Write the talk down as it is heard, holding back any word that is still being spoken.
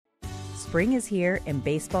Spring is here and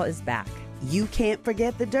baseball is back. You can't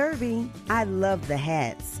forget the Derby. I love the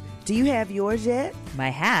hats. Do you have yours yet? My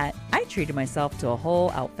hat? I treated myself to a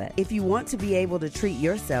whole outfit. If you want to be able to treat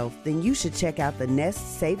yourself, then you should check out the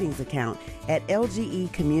Nest Savings Account at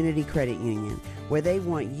LGE Community Credit Union, where they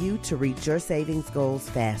want you to reach your savings goals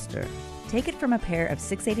faster. Take it from a pair of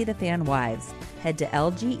 680 The Fan wives. Head to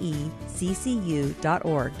lgeccu.org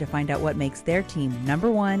to find out what makes their team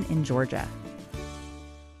 #1 in Georgia.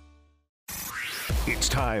 It's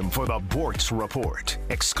time for the Boortz Report,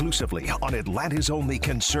 exclusively on Atlanta's only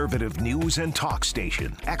conservative news and talk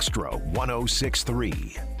station, Extra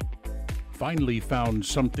 106.3. Finally found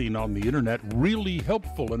something on the internet really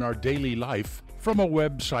helpful in our daily life from a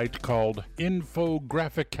website called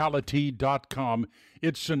infographicality.com.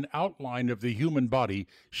 It's an outline of the human body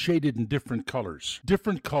shaded in different colors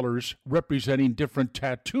representing different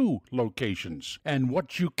tattoo locations and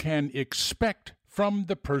what you can expect from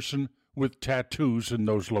the person with tattoos in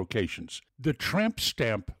those locations. The tramp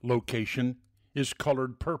stamp location is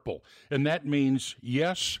colored purple, and that means,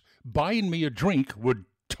 yes, buying me a drink would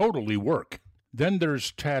totally work. Then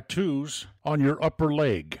there's tattoos on your upper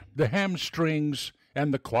leg, the hamstrings,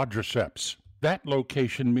 and the quadriceps. That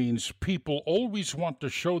location means people always want to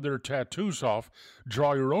show their tattoos off,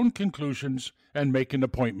 draw your own conclusions, and make an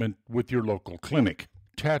appointment with your local clinic.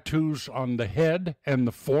 Tattoos on the head and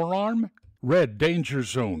the forearm, red danger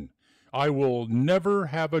zone. I will never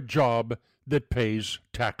have a job that pays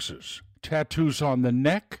taxes. Tattoos on the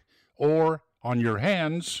neck or on your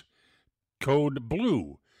hands, code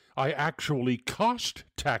blue. I actually cost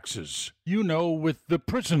taxes, with the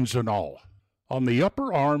prisons and all. On the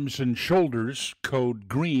upper arms and shoulders, code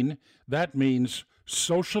green. That means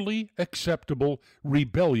socially acceptable,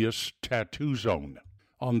 rebellious tattoo zone.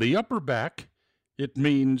 On the upper back, it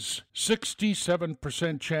means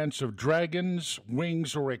 67% chance of dragons,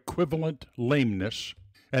 wings, or equivalent lameness.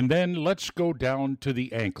 And then let's go down to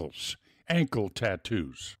the ankles. Ankle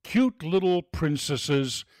tattoos. Cute little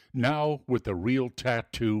princesses, now with a real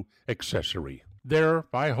tattoo accessory. There,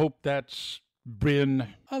 I hope that's been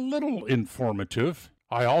a little informative.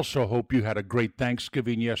 I also hope you had a great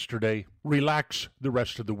Thanksgiving yesterday. Relax the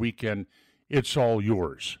rest of the weekend. It's all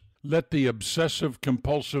yours. Let the obsessive,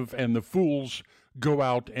 compulsive, and the fools go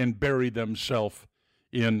out and bury themselves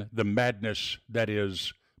in the madness that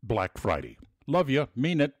is Black Friday. Love you.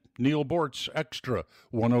 Mean it. Neil Boortz, Extra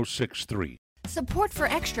 106.3. Support for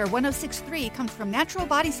Extra 106.3 comes from Natural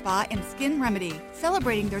Body Spa and Skin Remedy,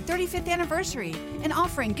 celebrating their 35th anniversary and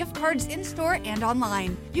offering gift cards in-store and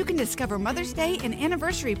online. You can discover Mother's Day and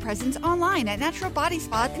anniversary presents online at Natural Body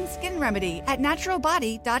Spa and Skin Remedy at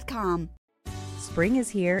naturalbody.com. Spring is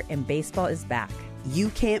here and baseball is back. You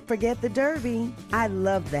can't forget the Derby. I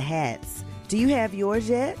love the hats. Do you have yours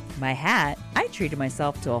yet? My hat? I treated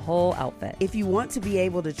myself to a whole outfit. If you want to be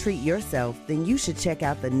able to treat yourself, then you should check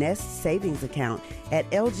out the Nest Savings Account at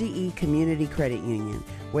LGE Community Credit Union,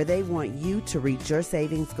 where they want you to reach your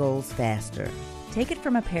savings goals faster. Take it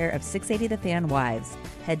from a pair of 680 The Fan wives.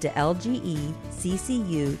 Head to lgeccu.org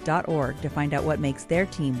to find out what makes their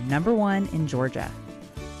team #1 in Georgia.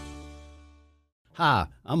 Hi,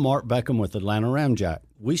 I'm Mark Beckham with Atlanta Ramjack.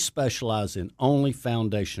 We specialize in only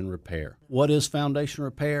foundation repair. What is foundation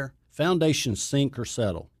repair? Foundations sink or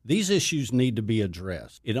settle. These issues need to be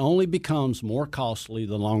addressed. It only becomes more costly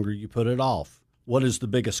the longer you put it off. What is the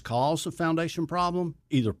biggest cause of foundation problem?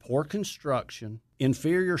 Either poor construction,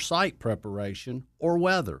 inferior site preparation, or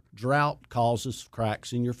weather. Drought causes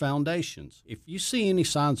cracks in your foundations. If you see any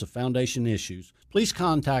signs of foundation issues, please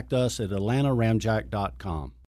contact us at atlantaramjack.com.